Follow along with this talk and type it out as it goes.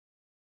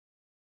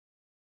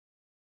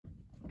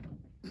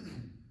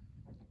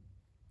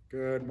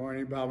Good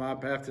morning,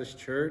 Belmont Baptist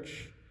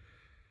Church.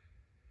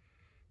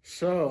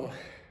 So,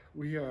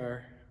 we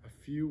are a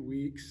few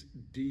weeks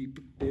deep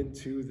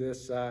into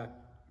this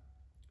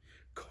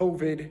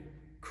COVID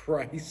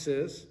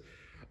crisis.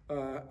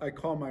 I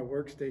call my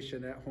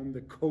workstation at home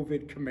the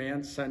COVID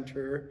Command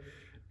Center.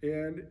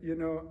 And,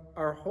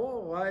 our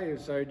whole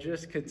lives are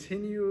just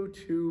continue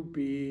to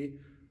be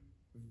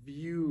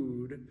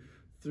viewed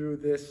through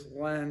this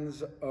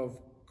lens of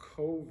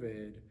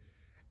COVID.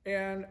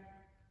 And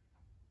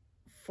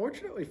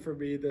fortunately for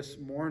me this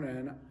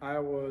morning, I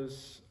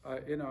was, I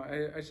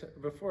said,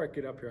 before I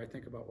get up here, I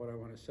think about what I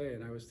want to say.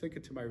 And I was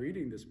thinking to my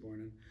reading this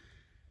morning,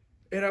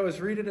 and I was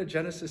reading a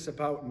Genesis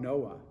about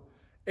Noah.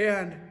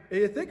 And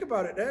you think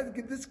about it,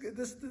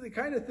 this the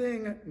kind of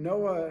thing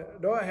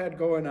Noah had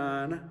going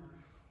on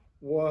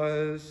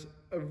was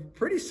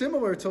pretty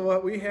similar to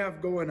what we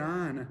have going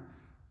on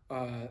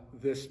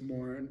this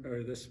morning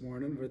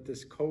with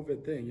this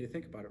COVID thing. You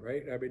think about it,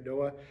 right? I mean,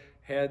 Noah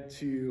had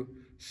to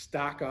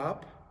stock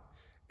up,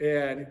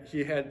 and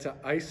he had to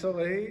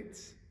isolate,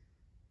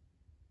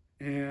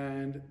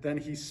 and then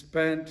he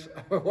spent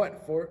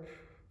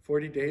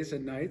 40 days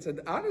and nights. And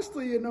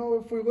honestly,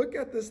 if we look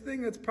at this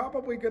thing, it's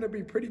probably going to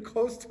be pretty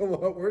close to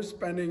what we're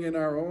spending in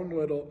our own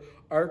little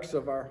arcs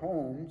of our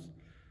homes.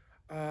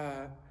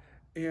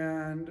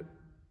 And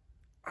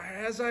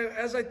as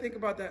I think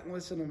about that and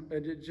listen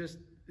and just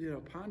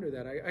ponder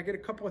that, I get a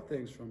couple of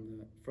things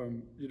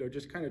from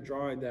just kind of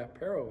drawing that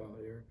parallel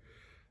here.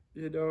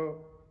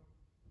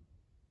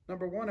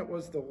 Number one, it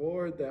was the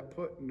Lord that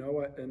put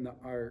Noah in the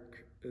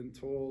ark and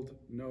told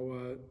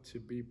Noah to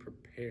be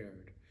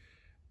prepared.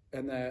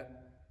 And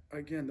that,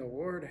 again, the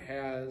Lord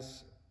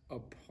has a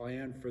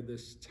plan for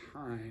this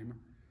time.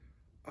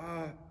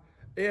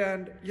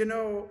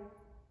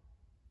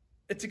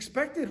 It's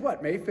expected,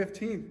 May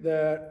 15th,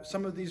 that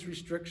some of these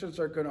restrictions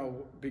are going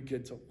to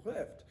begin to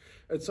lift.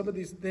 And some of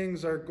these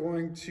things are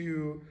going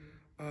to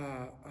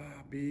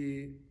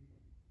be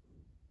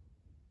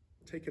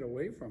taken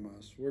away from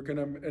us. We're going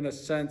to, in a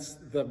sense,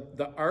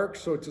 the ark,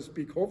 so to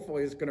speak,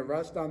 hopefully is going to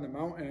rest on the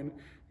mountain.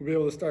 We'll be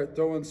able to start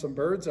throwing some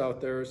birds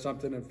out there or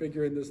something and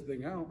figuring this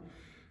thing out.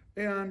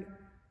 And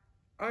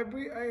I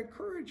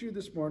encourage you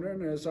this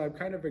morning, as I'm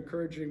kind of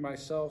encouraging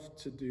myself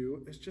to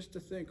do, is just to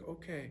think,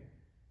 okay,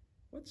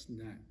 what's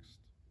next?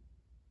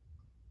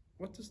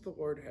 What does the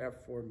Lord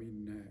have for me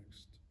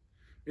next?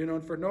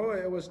 And for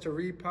Noah, it was to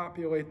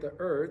repopulate the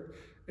earth.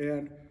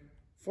 And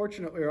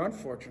fortunately or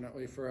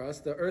unfortunately for us,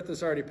 the earth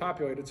is already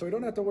populated, so we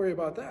don't have to worry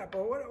about that.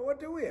 But what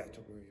do we have to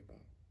worry about?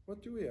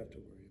 What do we have to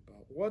worry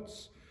about?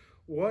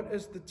 What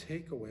is the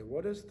takeaway?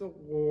 What is the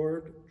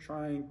Lord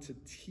trying to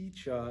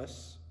teach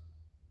us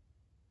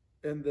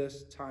in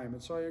this time?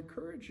 And so I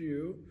encourage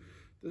you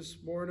this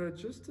morning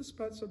just to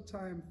spend some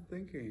time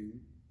thinking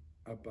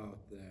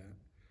about that.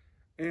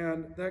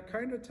 And that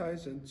kind of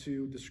ties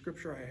into the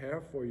scripture I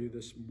have for you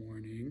this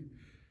morning.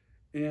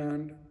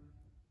 And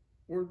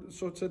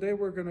so today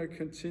we're going to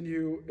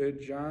continue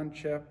in John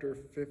chapter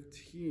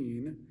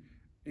 15,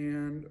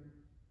 and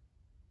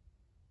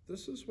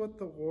this is what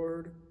the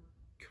Lord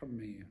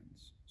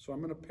commands. So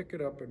I'm going to pick it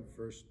up in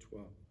verse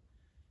 12.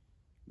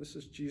 This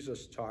is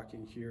Jesus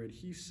talking here, and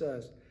he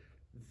says,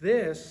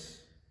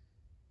 "This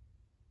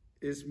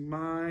is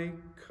my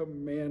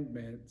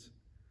commandment,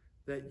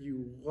 that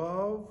you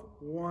love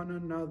one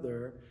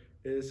another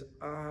as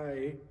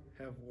I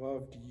have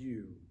loved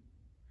you.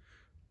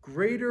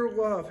 Greater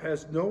love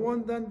has no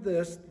one than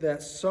this,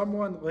 that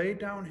someone lay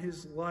down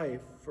his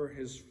life for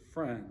his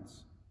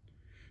friends.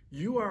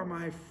 You are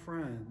my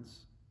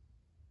friends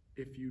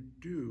if you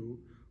do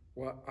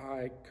what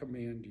I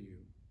command you.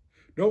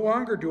 No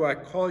longer do I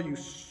call you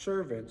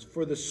servants,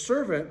 for the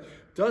servant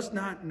does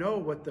not know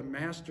what the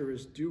master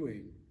is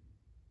doing,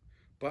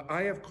 but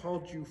I have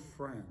called you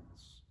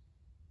friends.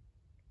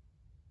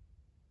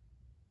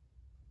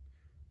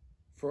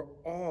 For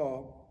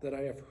all that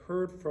I have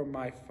heard from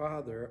my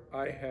Father,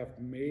 I have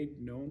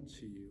made known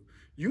to you.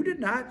 You did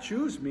not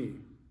choose me,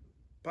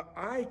 but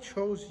I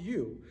chose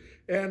you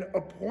and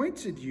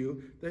appointed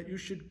you that you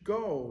should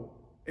go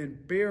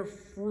and bear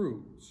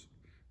fruit,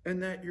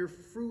 and that your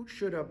fruit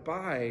should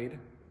abide,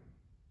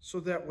 so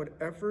that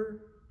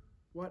whatever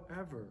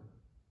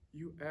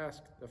you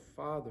ask the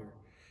Father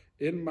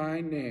in my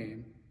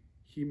name,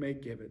 he may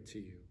give it to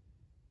you.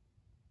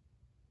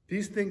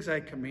 These things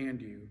I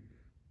command you,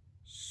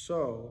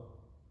 so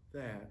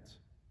that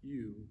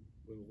you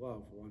will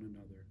love one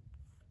another."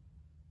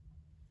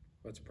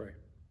 Let's pray.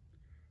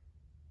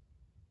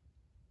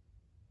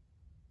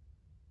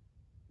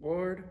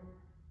 Lord,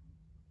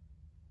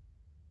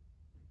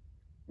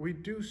 we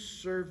do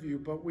serve you,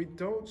 but we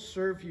don't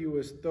serve you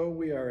as though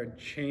we are in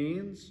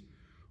chains,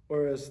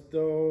 or as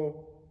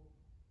though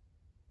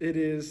it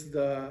is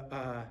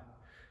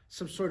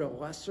some sort of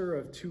lesser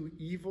of two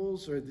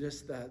evils, or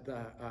just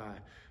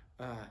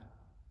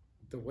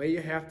the way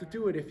you have to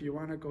do it if you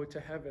want to go to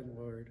heaven,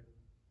 Lord.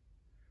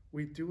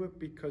 We do it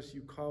because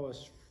you call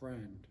us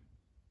friend.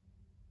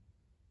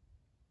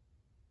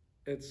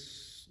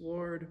 It's,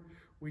 Lord,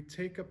 we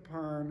take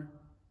upon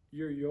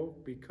your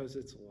yoke because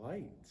it's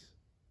light.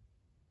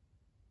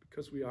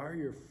 Because we are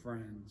your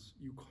friends.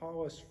 You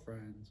call us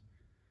friends.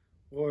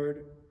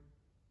 Lord,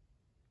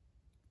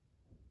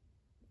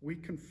 we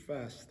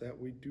confess that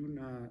we do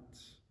not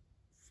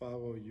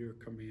follow your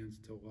commands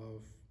to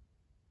love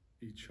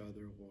each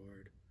other,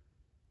 Lord.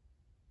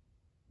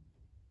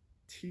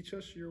 Teach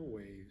us your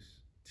ways.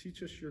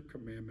 Teach us your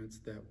commandments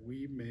that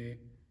we may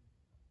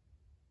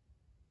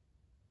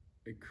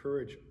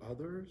encourage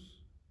others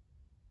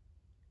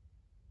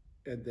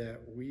and that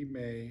we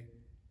may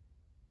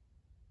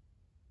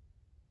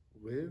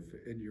live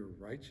in your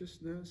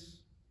righteousness,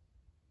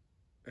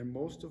 and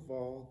most of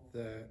all,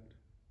 that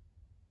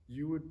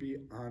you would be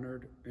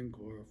honored and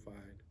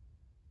glorified.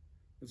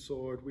 And so,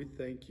 Lord, we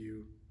thank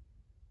you.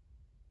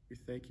 We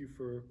thank you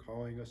for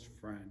calling us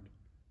friend.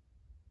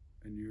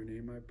 In your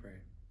name I pray.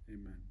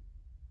 Amen.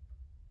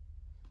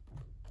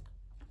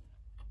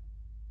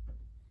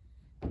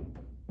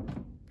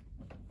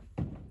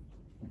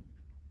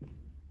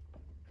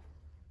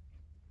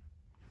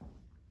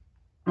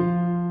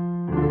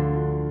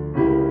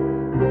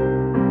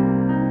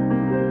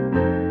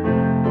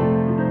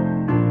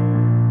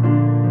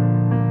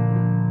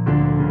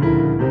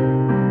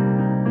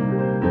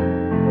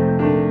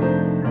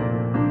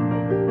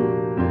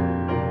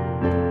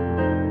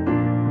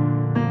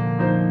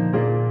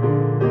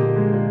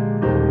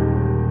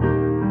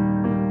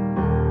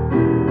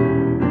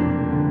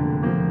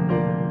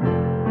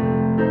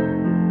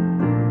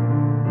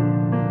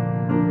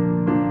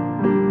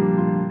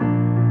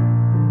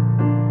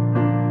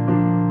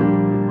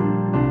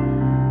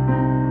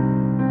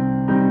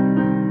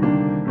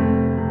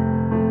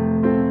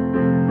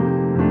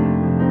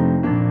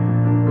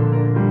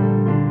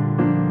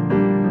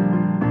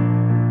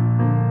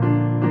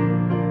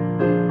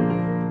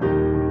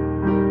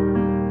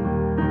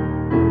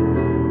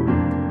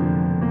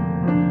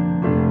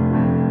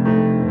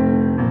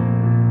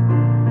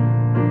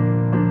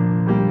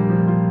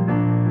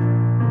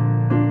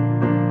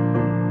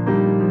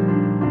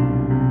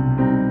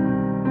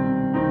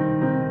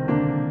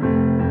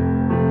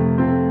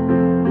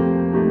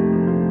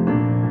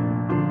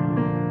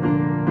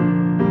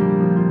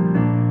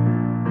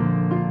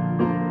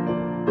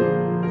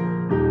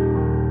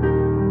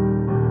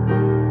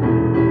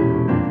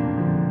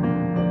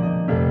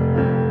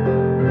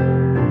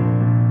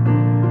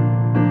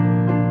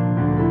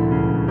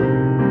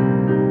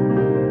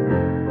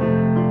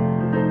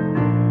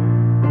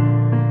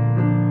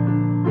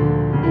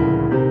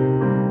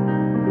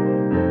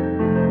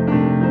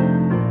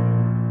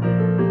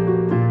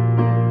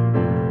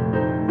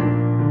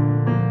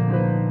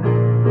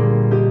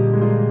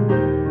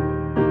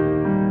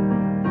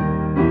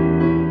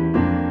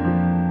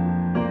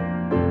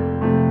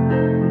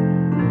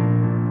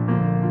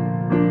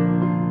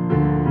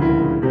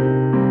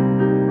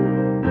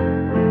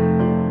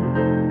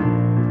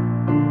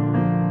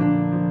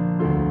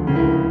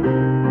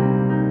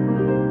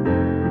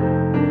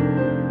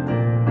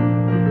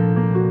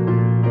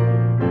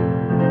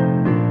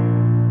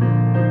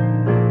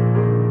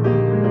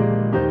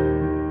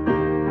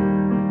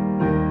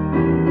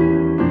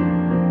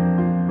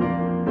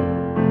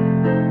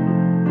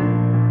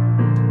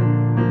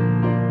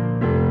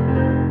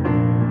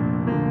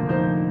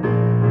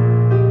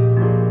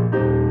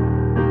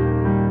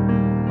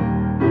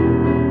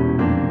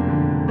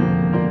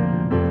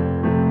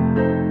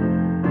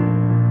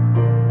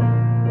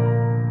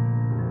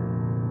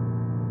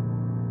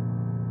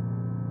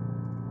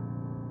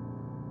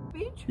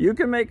 You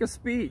can make a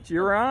speech.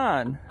 You're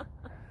on.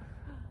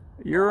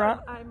 You're on.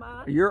 I'm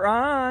on. You're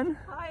on.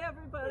 Hi,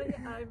 everybody.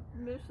 I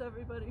miss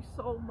everybody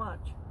so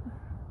much.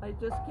 I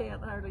just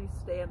can't hardly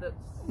stand it.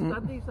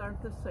 Sundays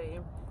aren't the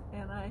same.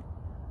 And I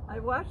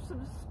watch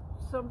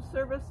some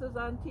services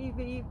on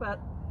TV, but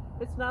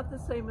it's not the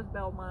same as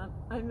Belmont.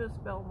 I miss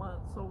Belmont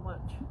so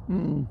much.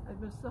 I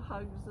miss the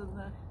hugs and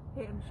the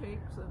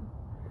handshakes. And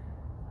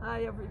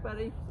hi,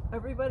 everybody.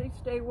 Everybody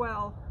stay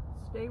well.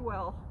 Stay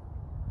well.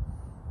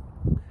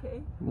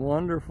 Okay.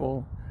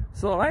 Wonderful.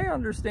 So I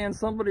understand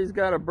somebody's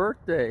got a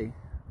birthday.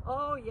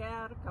 Oh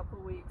yeah, in a couple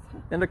weeks.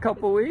 In a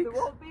couple weeks?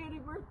 There won't be any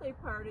birthday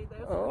party,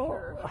 that's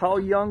for sure. How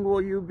young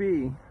will you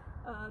be?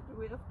 Do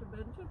we have to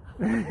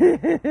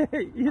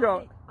mention? You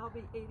don't. I'll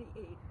be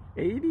 88.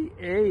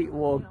 88.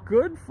 Well, Yeah.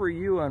 Good for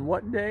you. On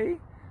what day?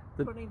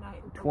 The 29.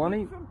 20.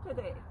 A week from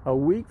today. A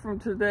week from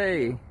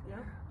today.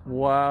 Yep.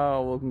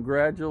 Wow. Well,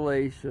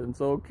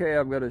 congratulations. Okay,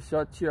 I'm going to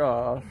shut you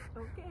off.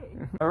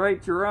 Okay. All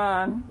right, you're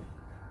on.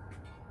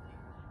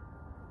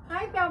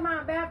 Hi,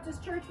 Belmont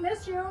Baptist Church.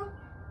 Miss you.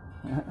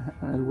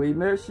 And we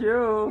miss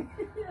you.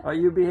 Are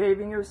you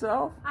behaving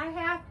yourself? I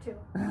have to.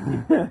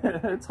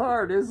 It's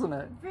hard, isn't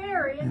it?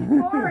 Very. It's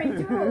boring,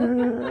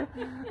 too.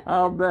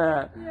 I'll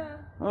bet. Yeah.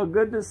 Well,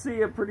 good to see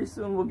you. Pretty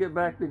soon we'll get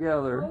back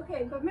together.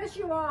 Okay, but miss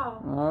you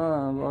all.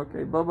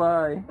 Okay.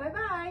 Bye-bye.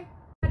 Bye-bye.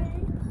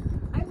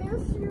 I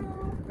miss you.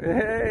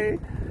 Hey.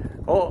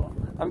 Oh,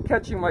 I'm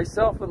catching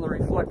myself in the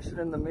reflection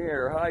in the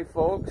mirror. Hi,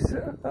 folks.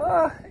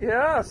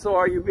 Yeah, so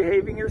are you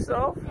behaving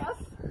yourself? Yes.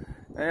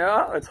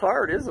 Yeah, it's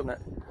hard, isn't it?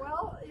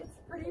 Well, it's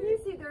pretty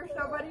there's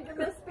nobody to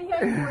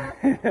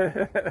misbehave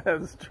with.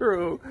 That's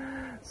true.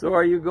 So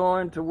are you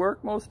going to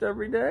work most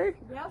every day?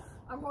 Yes,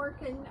 I'm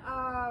working.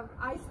 I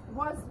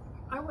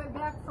went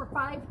back for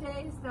 5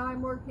 days. Now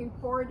I'm working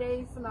 4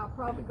 days, and I'll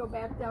probably go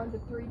back down to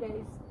 3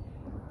 days,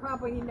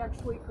 probably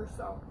next week or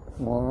so.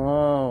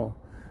 Wow,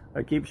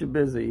 that keeps you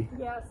busy.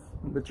 Yes.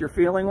 But you're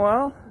feeling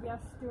well?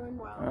 Yes, doing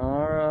well.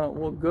 All right,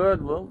 well,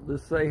 good. We'll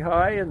just say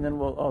hi, and then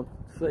I'll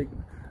say,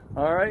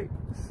 all right,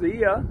 see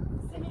ya.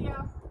 See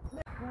ya.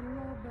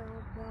 Hello,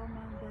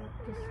 Belmont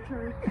Baptist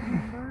Church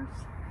members.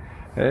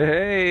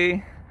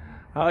 Hey,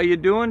 how you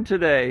doing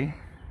today?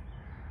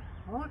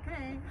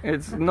 Okay.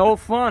 It's no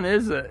fun,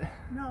 is it?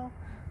 No,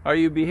 Are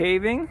you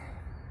behaving?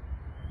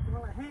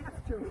 well, I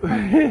have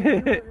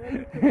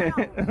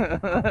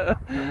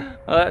to.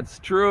 That's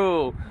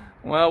true.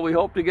 Well, we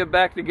hope to get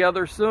back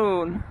together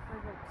soon.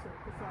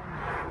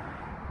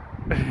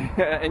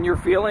 And you're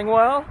feeling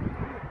well?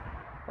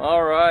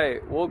 All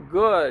right. Well,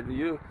 good.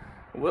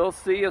 We'll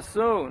see you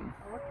soon.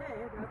 Okay,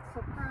 that's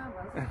a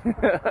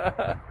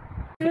promise.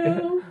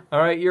 All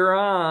right, you're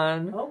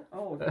on.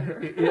 Oh,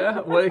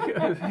 Yeah. Wait.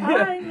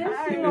 Hi,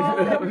 miss you all,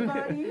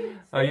 everybody.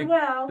 Stay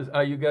well.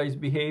 Are you guys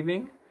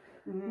behaving?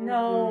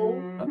 No.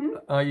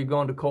 Are you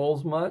going to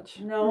Kohl's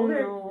much? No,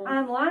 they're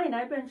online.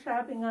 I've been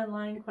shopping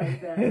online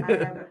quite a bit.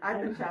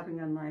 I've been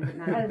shopping online, but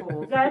not I at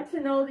Kohl's. got to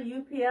know the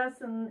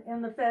UPS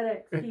and the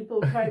FedEx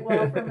people quite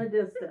well from a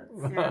distance.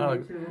 Yeah,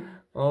 me too.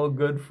 Oh,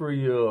 good for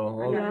you.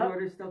 I Yep. got the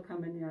orders still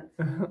coming yet,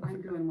 so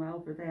I'm doing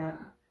well for that.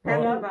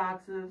 Packing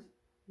boxes.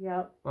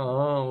 Yep.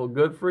 Oh, well,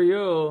 good for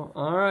you.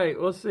 All right,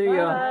 we'll see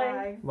ya.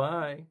 Bye.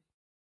 Bye.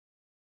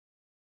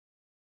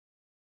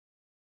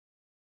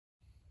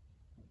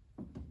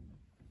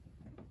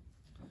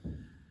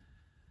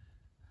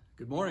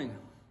 Good morning.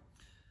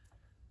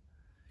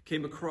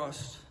 Came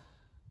across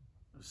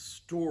a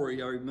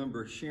story I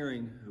remember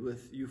sharing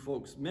with you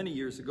folks many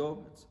years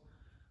ago. It's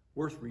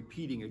worth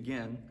repeating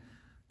again.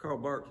 Karl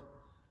Barth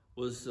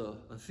was a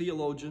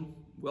theologian,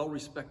 well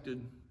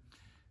respected,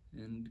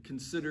 and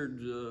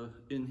considered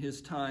in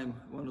his time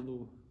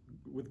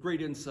with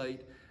great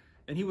insight.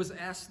 And he was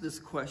asked this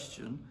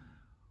question: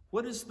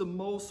 what is the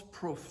most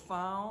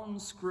profound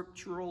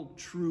scriptural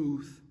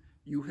truth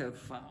you have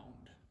found?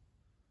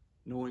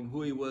 Knowing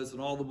who he was and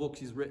all the books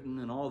he's written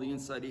and all the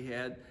insight he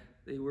had,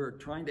 they were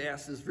trying to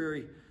ask this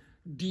very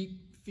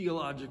deep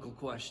theological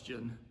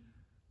question.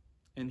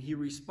 And he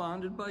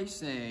responded by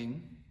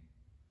saying,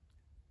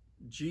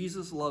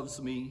 Jesus loves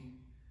me,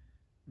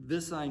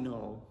 this I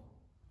know,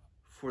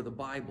 for the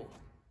Bible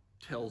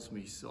tells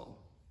me so.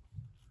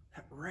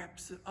 That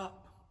wraps it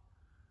up.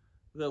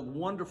 The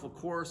wonderful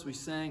chorus we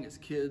sang as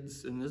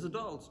kids and as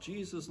adults,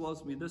 Jesus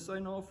loves me, this I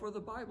know, for the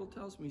Bible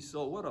tells me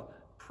so. What a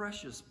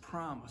precious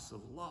promise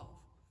of love.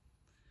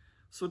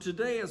 So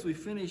today, as we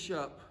finish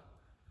up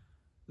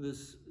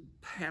this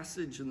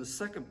passage in the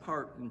second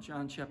part in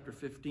John chapter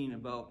 15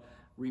 about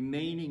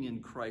remaining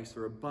in Christ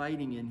or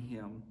abiding in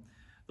him,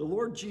 the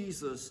Lord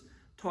Jesus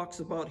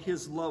talks about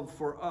his love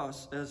for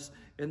us,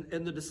 and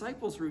the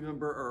disciples,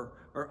 remember,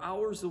 are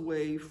hours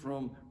away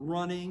from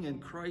running,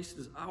 and Christ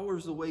is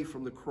hours away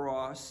from the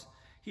cross.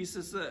 He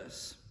says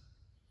this: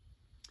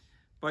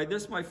 by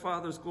this my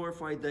Father is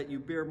glorified, that you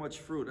bear much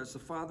fruit. As the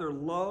Father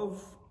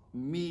loved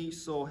me,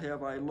 so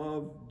have I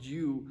loved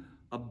you.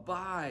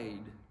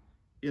 Abide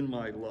in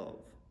my love.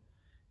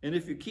 And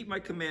if you keep my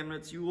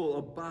commandments, you will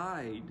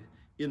abide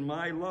in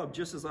my love,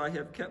 just as I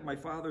have kept my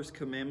Father's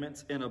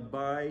commandments and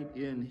abide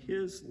in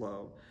his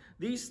love.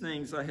 These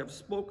things I have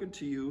spoken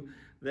to you,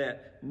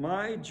 that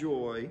my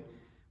joy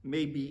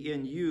may be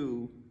in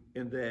you,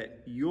 and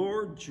that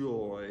your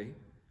joy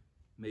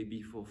may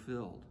be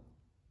fulfilled.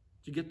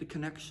 Did you get the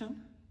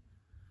connection?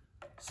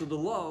 So the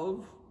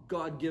love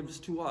God gives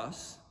to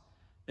us,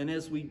 and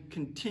as we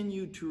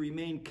continue to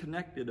remain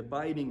connected,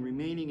 abiding,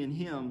 remaining in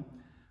him,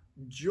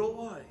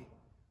 joy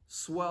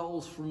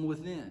swells from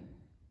within.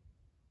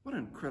 What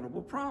an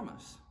incredible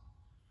promise.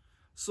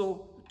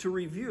 So to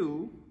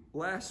review,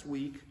 last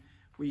week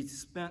we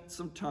spent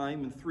some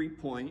time in 3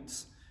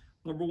 points.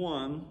 Number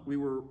one, we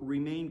were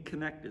remain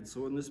connected.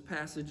 So in this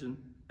passage in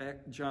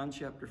John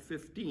chapter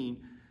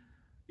 15,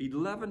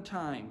 11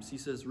 times he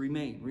says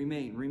remain,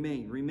 remain,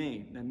 remain,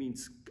 remain. That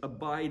means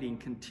abiding,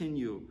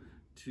 continue,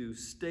 to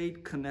stay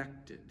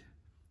connected.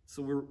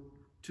 So we're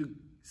to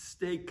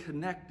stay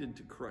connected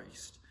to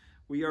Christ.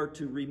 We are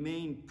to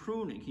remain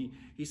pruning.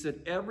 He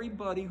said,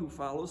 everybody who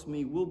follows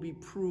me will be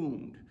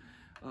pruned.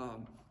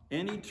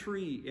 Any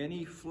tree,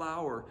 any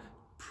flower,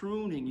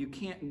 pruning.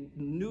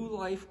 New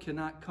life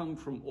cannot come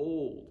from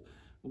old.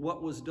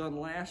 What was done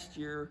last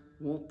year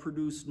won't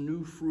produce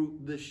new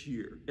fruit this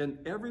year. And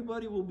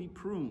everybody will be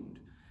pruned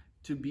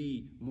to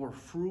be more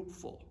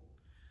fruitful,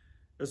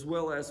 as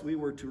well as we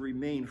were to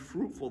remain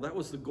fruitful. That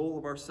was the goal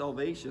of our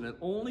salvation. And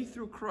only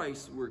through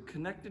Christ, we're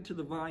connected to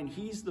the vine.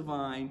 He's the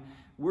vine.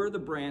 We're the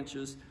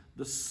branches.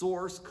 The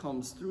source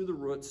comes through the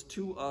roots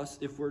to us.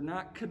 If we're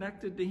not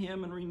connected to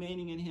him and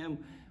remaining in him,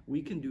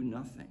 we can do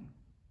nothing.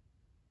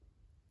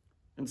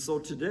 And so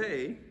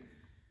today,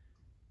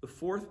 the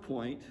fourth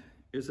point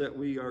is that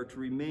we are to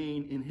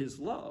remain in his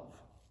love.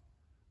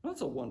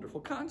 That's a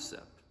wonderful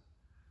concept.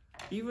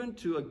 Even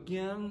to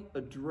again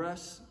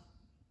address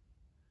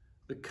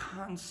the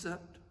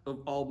concept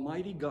of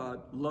Almighty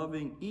God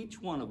loving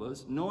each one of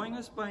us, knowing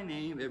us by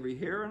name, every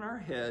hair on our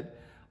head,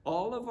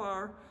 all of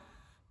our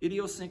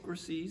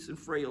idiosyncrasies and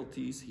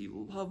frailties. He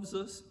loves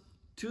us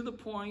to the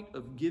point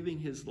of giving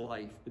his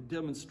life, a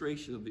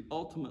demonstration of the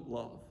ultimate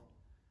love.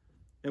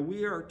 And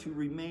we are to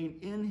remain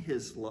in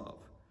his love.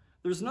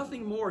 There's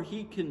nothing more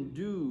he can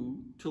do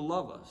to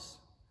love us.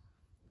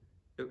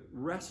 It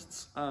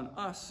rests on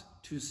us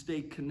to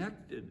stay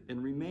connected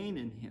and remain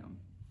in him.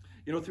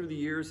 You know, through the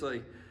years,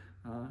 I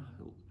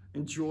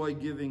enjoy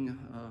giving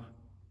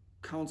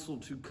counsel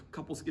to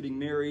couples getting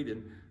married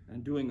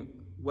and doing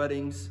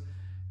weddings.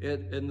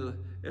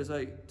 As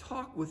I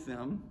talk with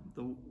them,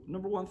 the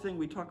number one thing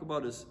we talk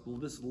about is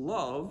this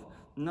love,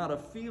 not a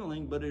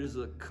feeling, but it is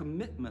a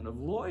commitment of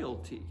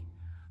loyalty.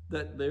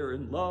 That they're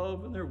in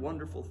love and they're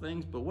wonderful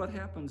things, but what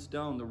happens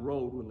down the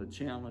road when the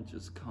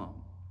challenges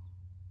come?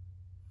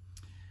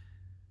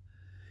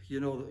 You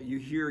know, you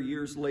hear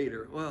years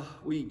later, well,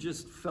 we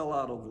just fell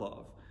out of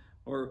love,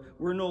 or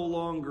we're no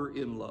longer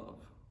in love.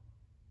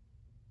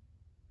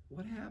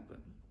 What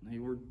happened? They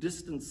were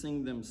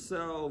distancing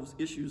themselves,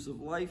 issues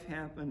of life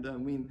happened. I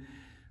mean,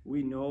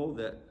 we know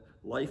that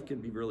life can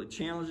be really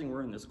challenging.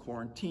 We're in this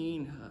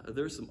quarantine.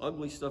 There's some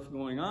ugly stuff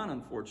going on,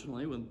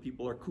 unfortunately, when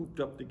people are cooped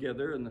up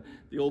together and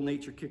the old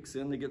nature kicks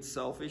in. They get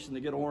selfish and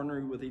they get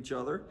ornery with each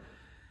other.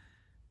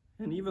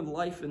 And even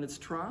life and its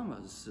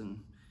traumas, and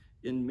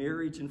in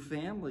marriage and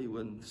family,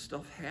 when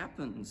stuff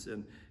happens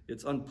and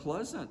it's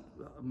unpleasant,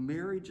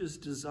 marriages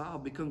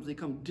dissolve,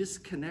 become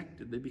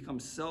disconnected. They become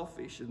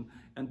selfish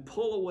and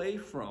pull away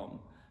from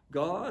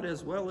God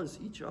as well as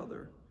each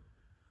other.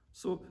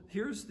 So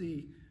here's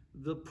the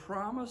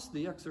promise,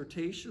 the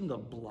exhortation, the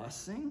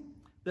blessing,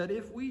 that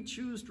if we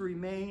choose to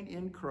remain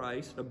in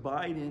Christ,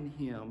 abide in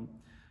him,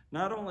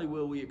 not only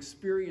will we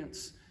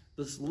experience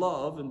this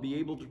love and be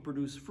able to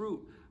produce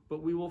fruit,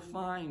 but we will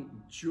find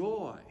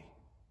joy.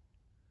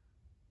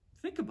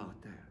 Think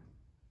about that.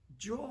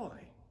 Joy.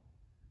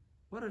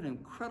 What an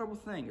incredible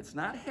thing. It's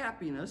not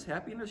happiness.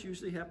 Happiness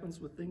usually happens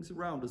with things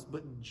around us,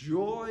 but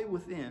joy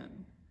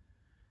within.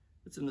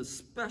 It's an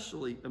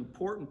especially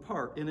important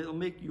part, and it'll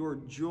make your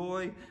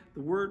joy,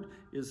 the word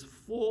is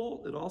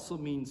full. It also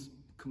means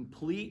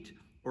complete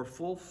or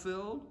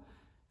fulfilled.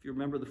 If you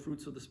remember the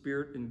fruits of the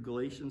Spirit in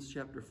Galatians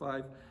chapter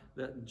 5,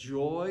 that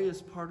joy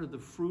is part of the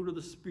fruit of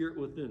the Spirit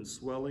within,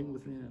 swelling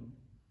within.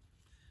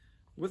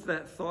 With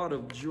that thought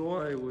of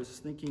joy, I was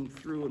thinking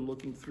through and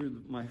looking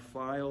through my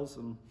files,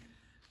 and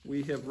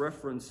we have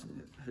referenced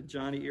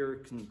Joni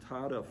Eareckson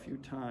Tada a few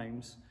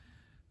times.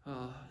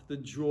 The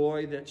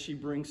joy that she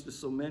brings to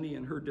so many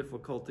in her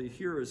difficulty.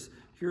 Here's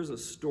a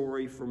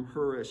story from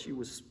her as she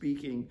was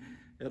speaking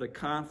at a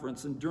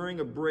conference. And during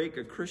a break,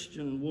 a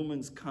Christian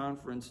women's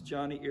conference,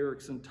 Joni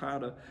Eareckson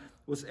Tada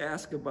was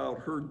asked about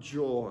her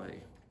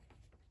joy.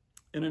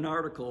 In an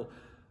article,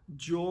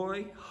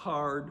 Joy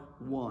Hard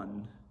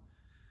Won,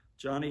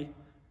 Joni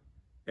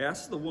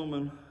asked the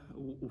woman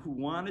who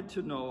wanted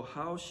to know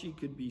how she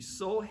could be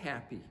so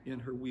happy in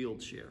her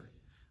wheelchair.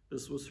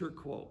 This was her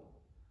quote.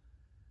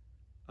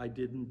 "I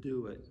didn't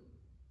do it,"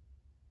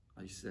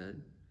 I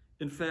said.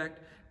 "In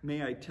fact,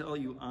 may I tell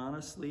you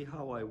honestly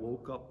how I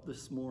woke up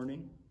this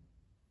morning?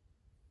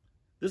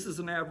 This is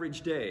an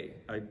average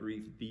day," I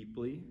breathed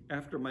deeply.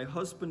 "After my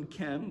husband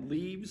Ken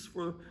leaves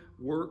for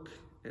work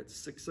at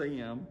 6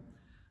 a.m.,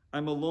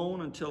 I'm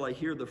alone until I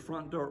hear the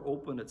front door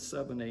open at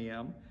 7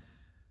 a.m.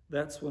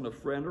 That's when a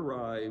friend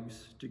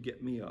arrives to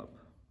get me up.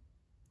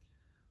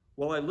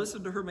 While I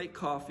listen to her make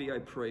coffee, I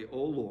pray,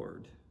 oh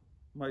Lord,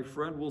 my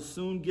friend will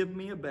soon give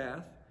me a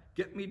bath,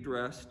 get me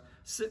dressed,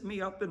 sit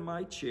me up in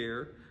my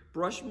chair,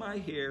 brush my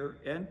hair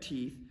and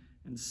teeth,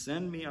 and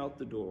send me out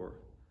the door.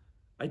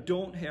 I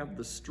don't have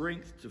the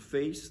strength to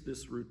face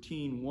this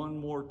routine one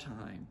more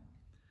time.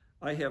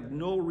 I have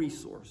no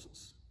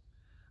resources.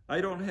 I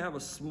don't have a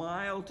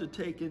smile to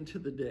take into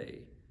the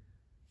day,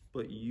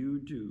 but you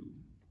do.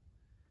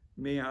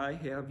 May I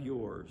have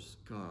yours,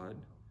 God.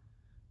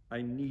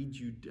 I need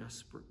you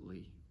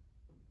desperately."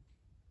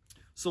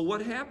 "So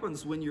what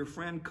happens when your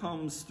friend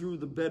comes through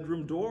the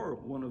bedroom door?"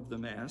 one of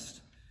them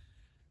asked.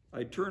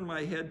 I turn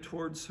my head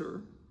towards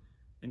her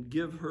and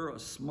give her a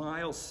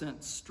smile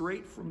sent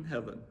straight from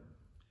heaven.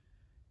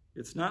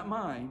 "It's not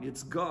mine,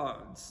 it's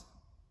God's."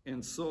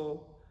 And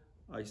so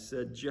I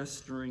said,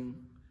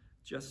 gesturing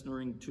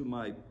to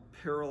my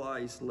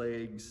paralyzed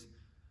legs,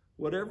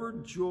 "Whatever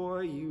joy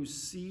you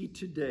see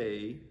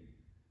today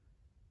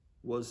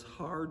was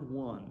hard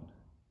won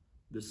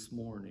this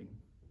morning."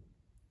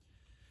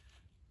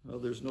 Well,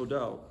 there's no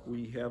doubt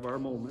we have our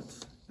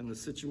moments, and the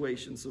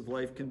situations of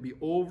life can be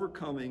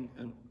overcoming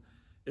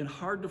and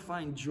hard to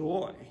find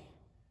joy.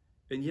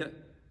 And yet,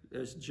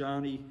 as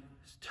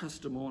Joni's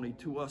testimony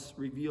to us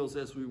reveals,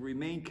 as we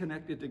remain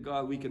connected to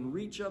God, we can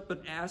reach up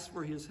and ask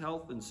for his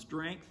health and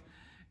strength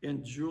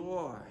and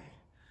joy.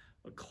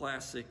 A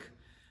classic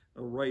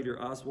A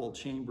writer, Oswald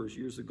Chambers,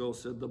 years ago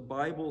said, the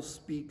Bible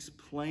speaks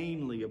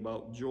plainly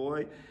about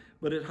joy,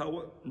 but it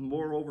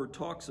moreover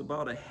talks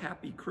about a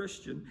happy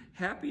Christian.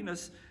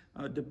 Happiness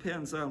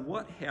depends on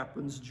what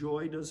happens,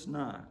 joy does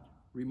not.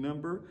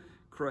 Remember,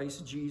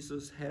 Christ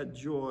Jesus had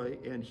joy,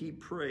 and he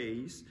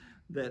prays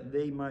that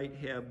they might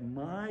have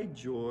my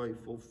joy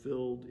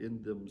fulfilled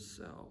in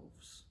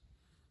themselves.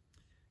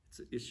 It's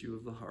an issue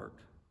of the heart.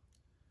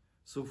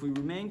 So if we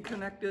remain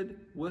connected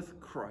with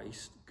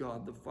Christ,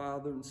 God the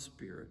Father and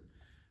Spirit,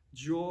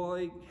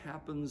 joy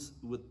happens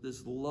with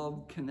this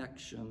love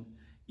connection,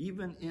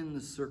 even in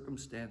the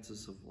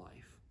circumstances of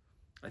life.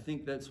 I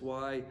think that's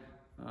why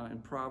in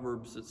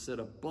Proverbs it said,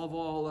 above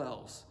all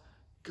else,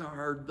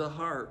 guard the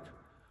heart.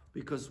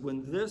 Because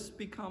when this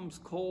becomes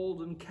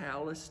cold and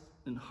calloused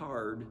and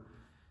hard,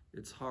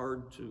 it's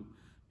hard to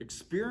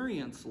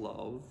experience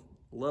love,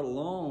 let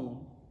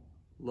alone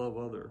love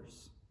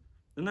others.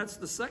 And that's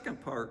the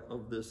second part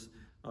of this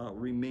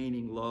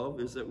remaining love,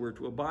 is that we're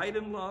to abide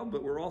in love,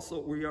 but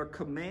we are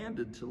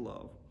commanded to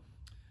love.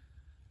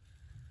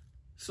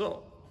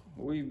 So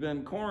we've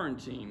been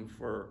quarantined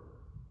for,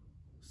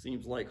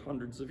 seems like,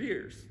 hundreds of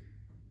years.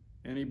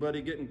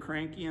 Anybody getting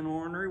cranky and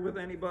ornery with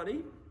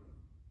anybody?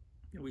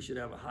 We should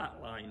have a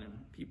hotline and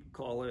people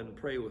call in and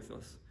pray with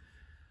us.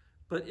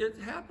 But it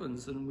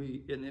happens, and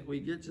we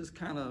get just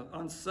kind of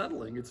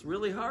unsettling. It's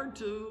really hard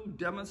to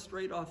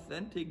demonstrate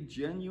authentic,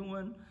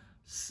 genuine,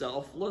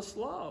 selfless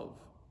love.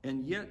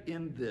 And yet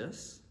in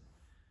this,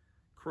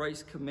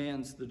 Christ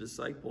commands the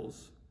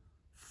disciples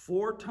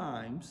 4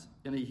 times,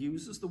 and he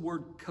uses the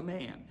word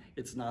command.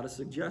 It's not a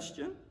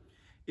suggestion.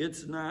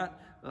 It's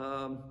not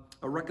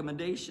a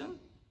recommendation.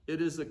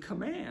 It is a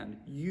command.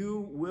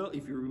 You will,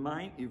 if you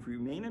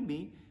remain in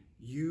me,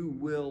 you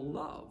will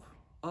love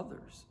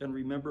others. And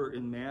remember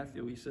in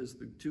Matthew, he says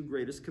the 2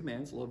 greatest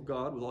commands, love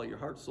God with all your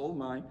heart, soul,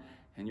 mind,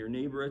 and your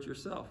neighbor as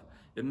yourself.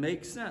 It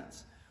makes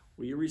sense.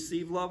 We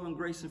receive love and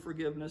grace and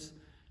forgiveness,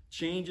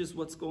 changes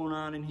what's going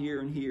on in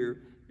here,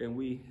 and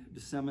we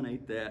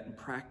disseminate that and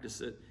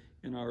practice it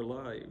in our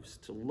lives.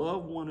 To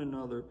love one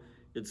another,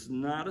 it's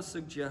not a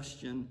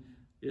suggestion,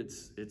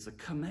 it's a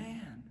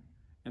command.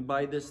 And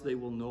by this they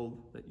will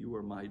know that you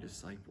are my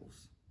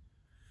disciples.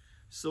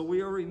 So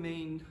we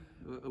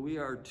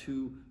are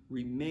to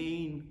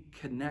remain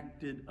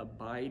connected,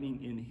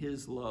 abiding in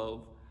his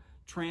love,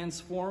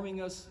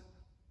 transforming us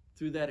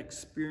through that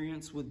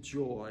experience with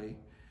joy.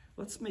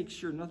 Let's make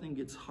sure nothing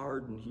gets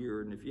hardened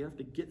here. And if you have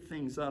to get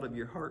things out of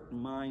your heart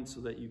and mind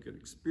so that you can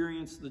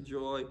experience the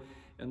joy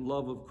and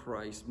love of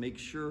Christ, make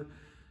sure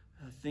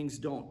things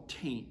don't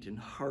taint and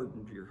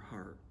harden your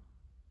heart.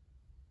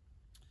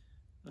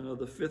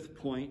 The 5th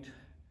point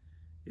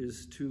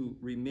is to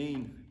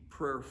remain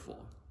prayerful.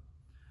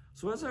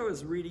 So as I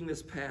was reading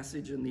this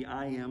passage in the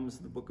I Ams,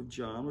 the book of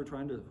John,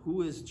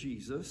 who is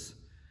Jesus?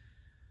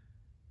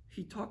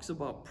 He talks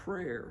about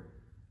prayer.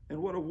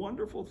 And what a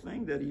wonderful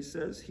thing that he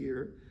says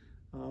here.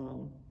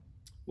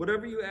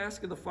 Whatever you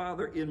ask of the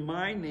Father in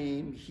my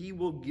name, he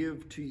will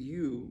give to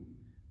you.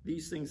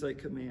 These things I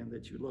command,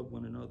 that you love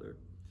one another.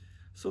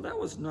 So that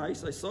was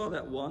nice. I saw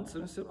that once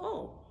and I said,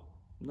 oh,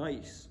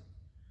 nice.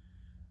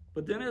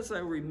 But then as I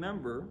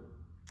remember,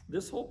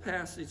 this whole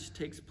passage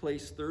takes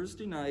place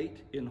Thursday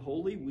night in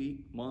Holy Week,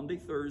 Monday,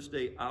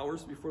 Thursday,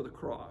 hours before the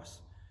cross.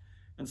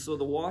 And so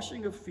the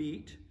washing of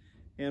feet,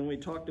 and we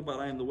talked about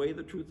I am the way,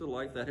 the truth, the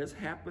life, that has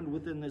happened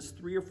within this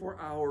 3 or 4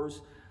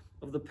 hours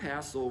of the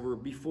Passover,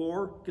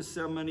 before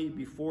Gethsemane,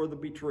 before the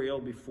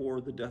betrayal,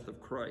 before the death of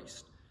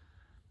Christ.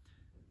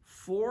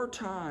 4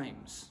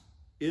 times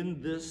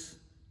in this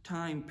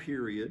time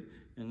period,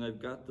 and I've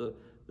got the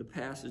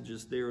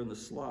passages there in the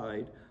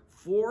slide,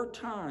 4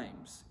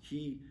 times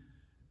he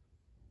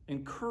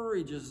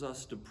encourages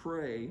us to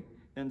pray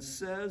and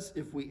says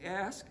if we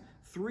ask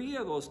 3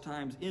 of those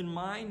times in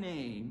my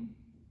name,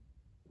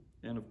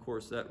 and of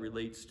course that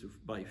relates to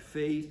by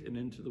faith and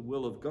into the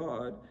will of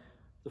God,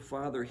 the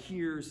Father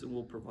hears and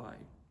will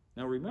provide.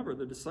 Now remember,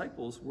 the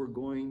disciples were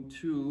going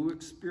to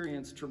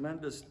experience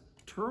tremendous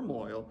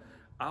turmoil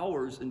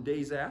hours and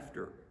days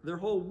after. Their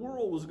whole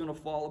world was going to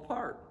fall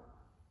apart.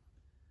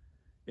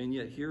 And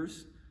yet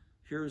here's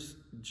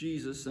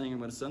Jesus saying, I'm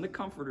going to send a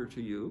comforter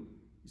to you.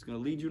 He's going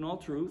to lead you in all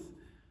truth.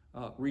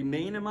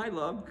 Remain in my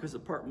love, because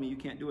apart from me you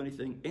can't do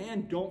anything.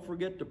 And don't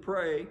forget to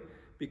pray,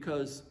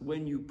 because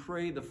when you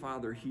pray, the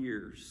Father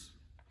hears.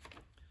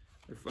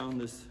 I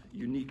found this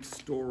unique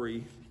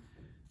story,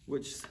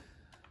 which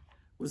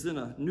was in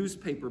a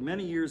newspaper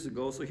many years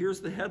ago. So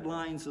here's the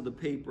headlines of the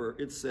paper.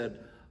 It said,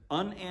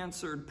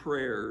 unanswered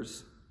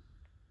prayers,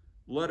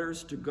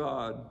 letters to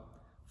God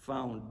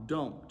found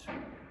dumped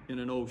in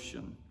an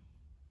ocean.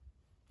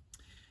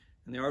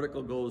 And the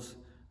article goes,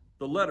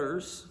 the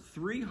letters,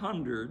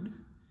 300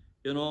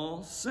 in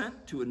all,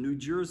 sent to a New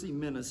Jersey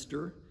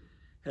minister,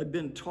 had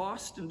been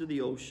tossed into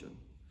the ocean,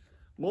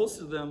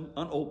 most of them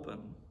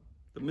unopened.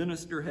 The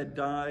minister had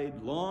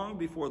died long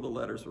before the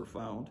letters were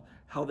found.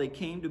 How they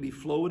came to be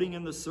floating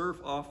in the surf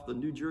off the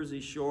New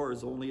Jersey shore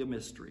is only a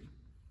mystery.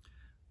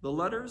 The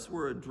letters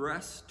were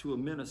addressed to a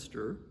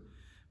minister,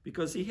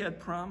 because he had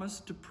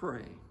promised to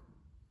pray.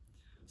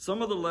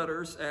 Some of the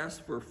letters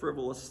asked for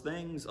frivolous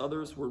things.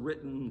 Others were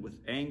written with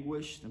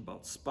anguish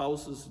about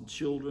spouses and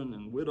children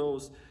and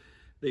widows.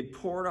 They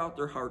poured out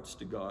their hearts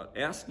to God,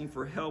 asking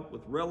for help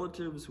with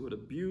relatives who were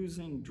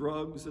abusing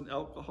drugs and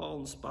alcohol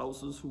and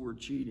spouses who were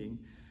cheating.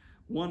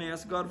 One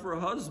asked God for a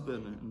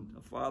husband and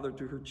a father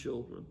to her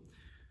children.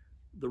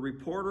 The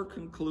reporter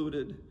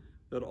concluded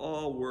that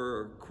all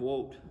were,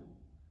 quote,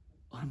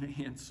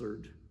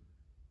 unanswered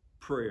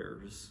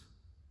prayers,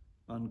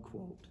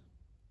 unquote.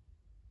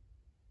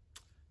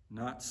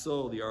 Not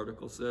so, the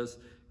article says.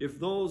 If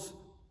those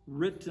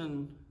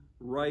written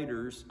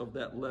writers of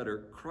that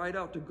letter cried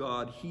out to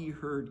God, he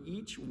heard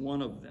each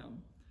one of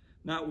them.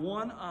 Not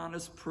one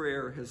honest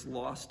prayer has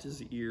lost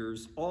his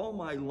ears. All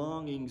my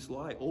longings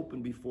lie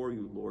open before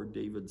you, Lord,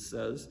 David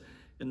says,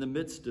 in the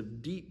midst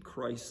of deep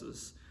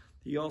crisis.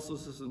 He also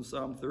says in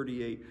Psalm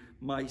 38,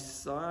 my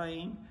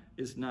sighing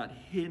is not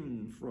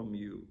hidden from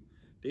you.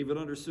 David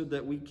understood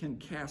that we can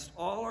cast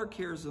all our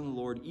cares on the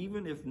Lord,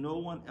 even if no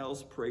one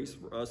else prays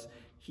for us.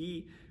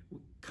 He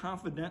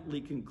confidently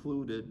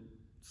concluded,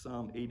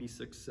 Psalm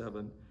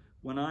 86:7,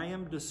 when I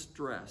am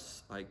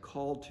distressed, I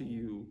call to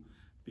you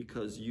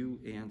because you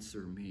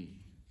answer me.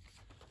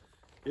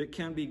 It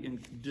can be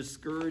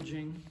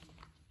discouraging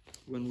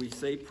when we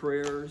say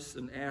prayers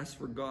and ask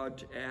for God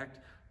to act.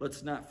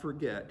 Let's not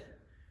forget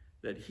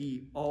that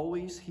he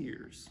always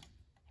hears.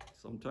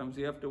 Sometimes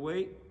you have to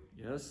wait.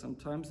 Yes,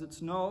 sometimes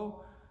it's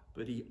no.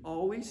 But he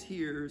always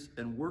hears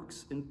and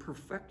works in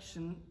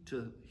perfection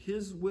to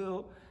his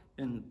will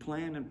and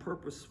plan and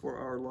purpose for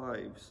our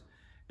lives.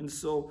 And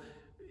so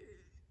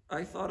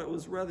I thought it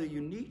was rather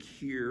unique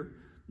here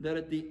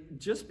that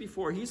just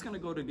before he's going to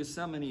go to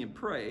Gethsemane and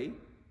pray,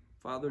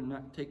 Father,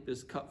 not take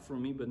this cup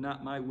from me, but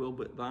not my will,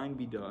 but thine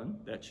be done.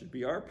 That should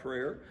be our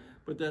prayer.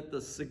 But that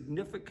the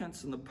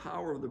significance and the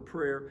power of the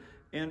prayer,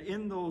 and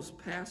in those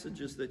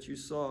passages that you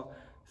saw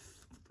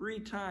 3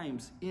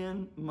 times,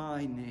 in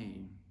my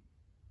name.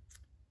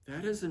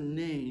 That is a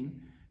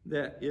name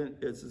that,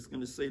 as it's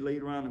going to say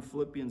later on in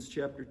Philippians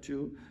chapter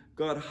 2,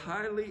 God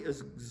highly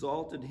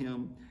exalted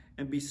him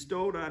and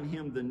bestowed on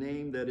him the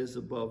name that is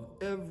above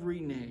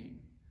every name,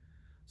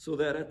 so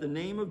that at the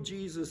name of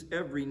Jesus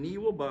every knee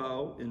will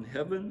bow in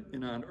heaven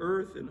and on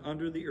earth and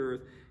under the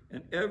earth,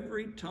 and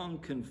every tongue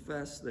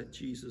confess that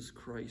Jesus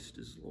Christ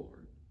is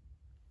Lord.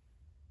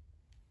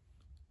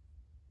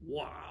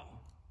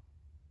 Wow.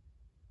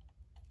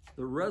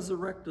 The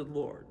resurrected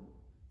Lord,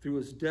 through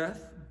his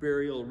death,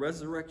 burial,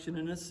 resurrection,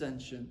 and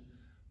ascension,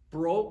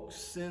 broke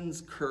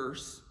sin's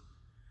curse,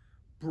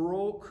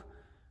 broke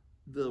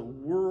the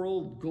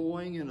world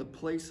going in a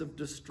place of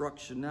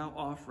destruction, now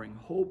offering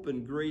hope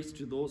and grace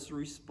to those who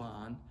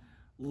respond,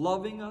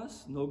 loving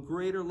us, no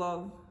greater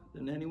love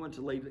than anyone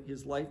to lay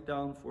his life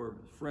down for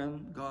a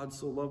friend. God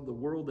so loved the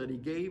world that he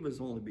gave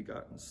his only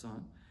begotten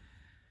Son.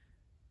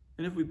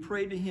 And if we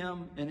pray to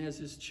him and as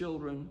his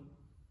children,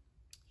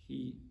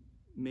 he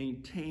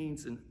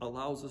maintains and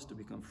allows us to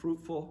become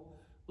fruitful,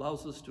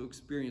 allows us to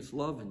experience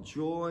love and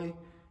joy,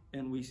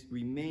 and we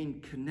remain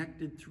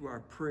connected through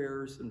our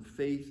prayers and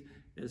faith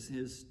as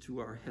his to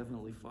our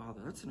Heavenly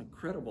Father. That's an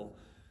incredible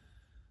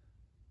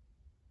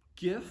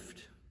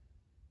gift,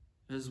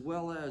 as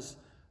well as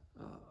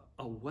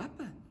a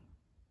weapon,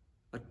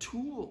 a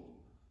tool,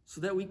 so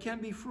that we can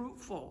be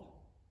fruitful.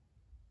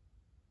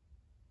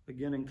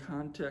 Again, in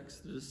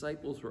context, the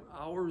disciples were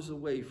hours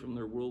away from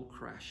their world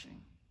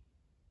crashing.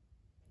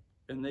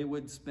 And they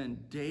would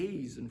spend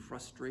days in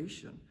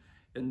frustration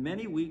and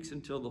many weeks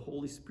until the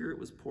Holy Spirit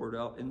was poured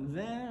out. And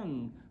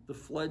then the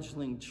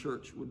fledgling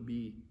church would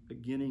be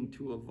beginning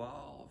to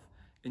evolve.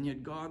 And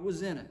yet God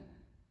was in it.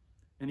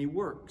 And he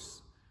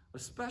works,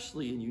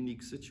 especially in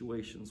unique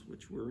situations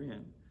which we're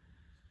in.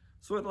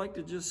 So I'd like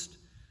to just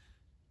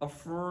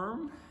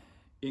affirm,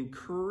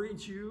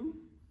 encourage you.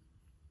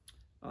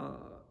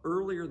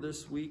 Earlier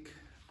this week,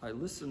 I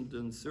listened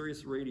on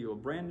Sirius Radio, a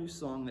brand new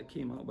song that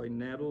came out by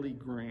Natalie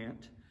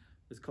Grant.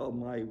 It's called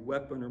My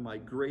Weapon, or My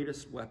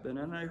Greatest Weapon.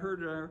 And I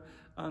heard it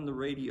on the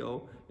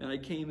radio, and I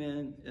came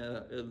in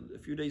a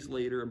few days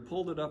later and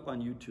pulled it up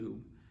on YouTube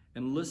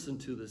and listened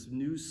to this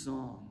new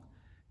song.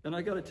 And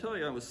I got to tell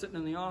you, I was sitting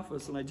in the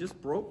office and I just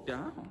broke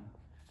down.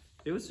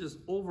 It was just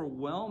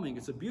overwhelming.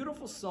 It's a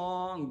beautiful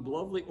song,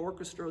 lovely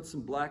orchestra. It's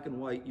in black and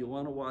white. You'll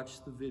want to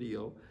watch the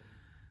video.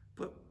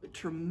 But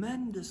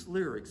tremendous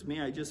lyrics.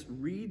 May I just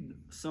read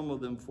some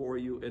of them for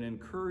you and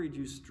encourage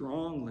you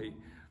strongly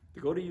to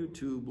go to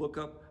YouTube, look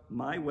up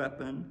My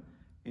Weapon,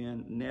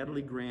 and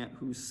Natalie Grant,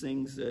 who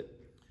sings it.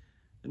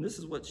 And this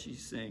is what she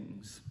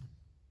sings.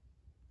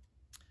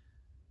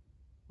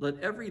 Let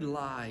every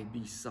lie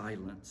be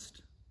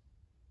silenced,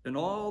 and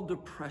all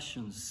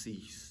depression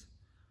cease.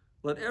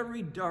 Let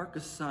every dark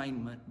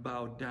assignment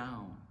bow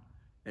down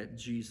at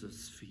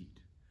Jesus' feet.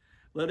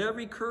 Let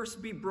every curse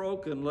be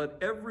broken, let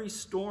every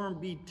storm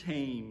be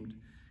tamed,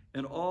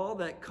 and all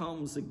that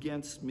comes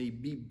against me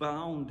be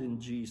bound in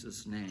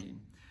Jesus'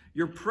 name.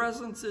 Your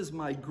presence is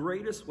my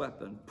greatest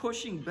weapon,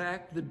 pushing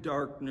back the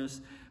darkness,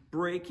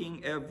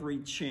 breaking every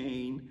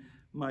chain,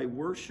 My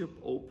worship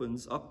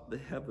opens up the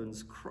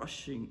heavens,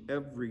 crushing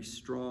every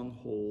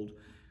stronghold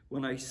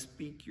when I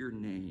speak your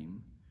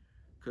name,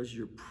 because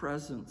your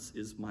presence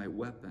is my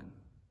weapon.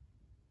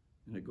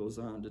 And it goes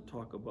on to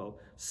talk about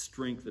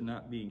strength and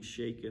not being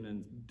shaken,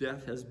 and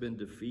death has been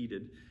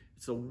defeated.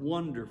 It's a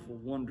wonderful,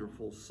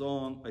 wonderful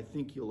song. I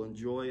think you'll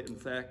enjoy it. In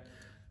fact,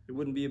 it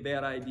wouldn't be a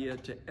bad idea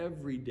to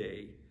every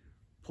day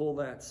pull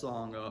that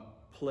song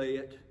up, play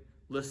it,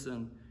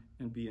 listen,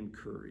 and be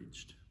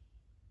encouraged.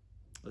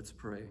 Let's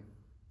pray.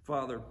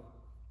 Father,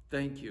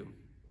 thank you.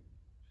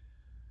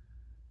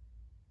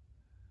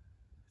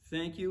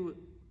 Thank you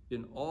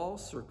in all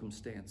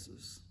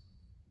circumstances.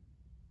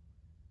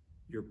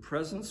 Your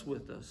presence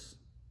with us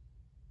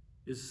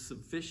is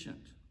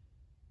sufficient,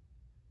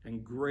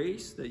 and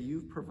grace that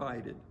you've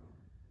provided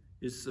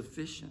is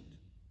sufficient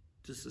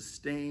to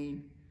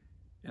sustain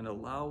and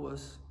allow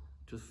us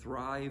to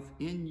thrive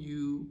in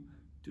you,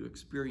 to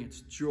experience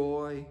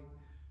joy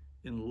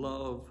and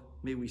love.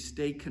 May we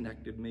stay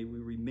connected. May we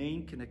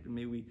remain connected.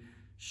 May we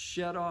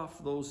shed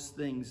off those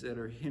things that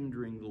are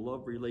hindering the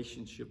love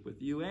relationship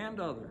with you and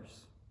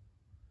others.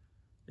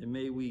 And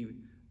may we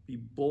be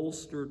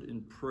bolstered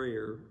in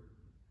prayer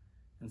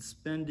and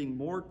spending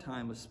more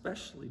time,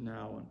 especially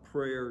now, in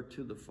prayer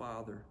to the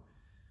Father,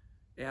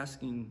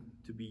 asking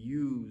to be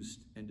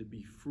used and to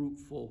be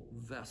fruitful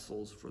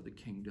vessels for the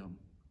kingdom.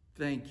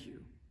 Thank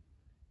you.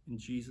 In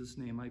Jesus'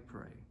 name I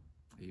pray.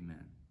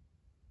 Amen.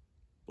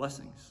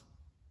 Blessings.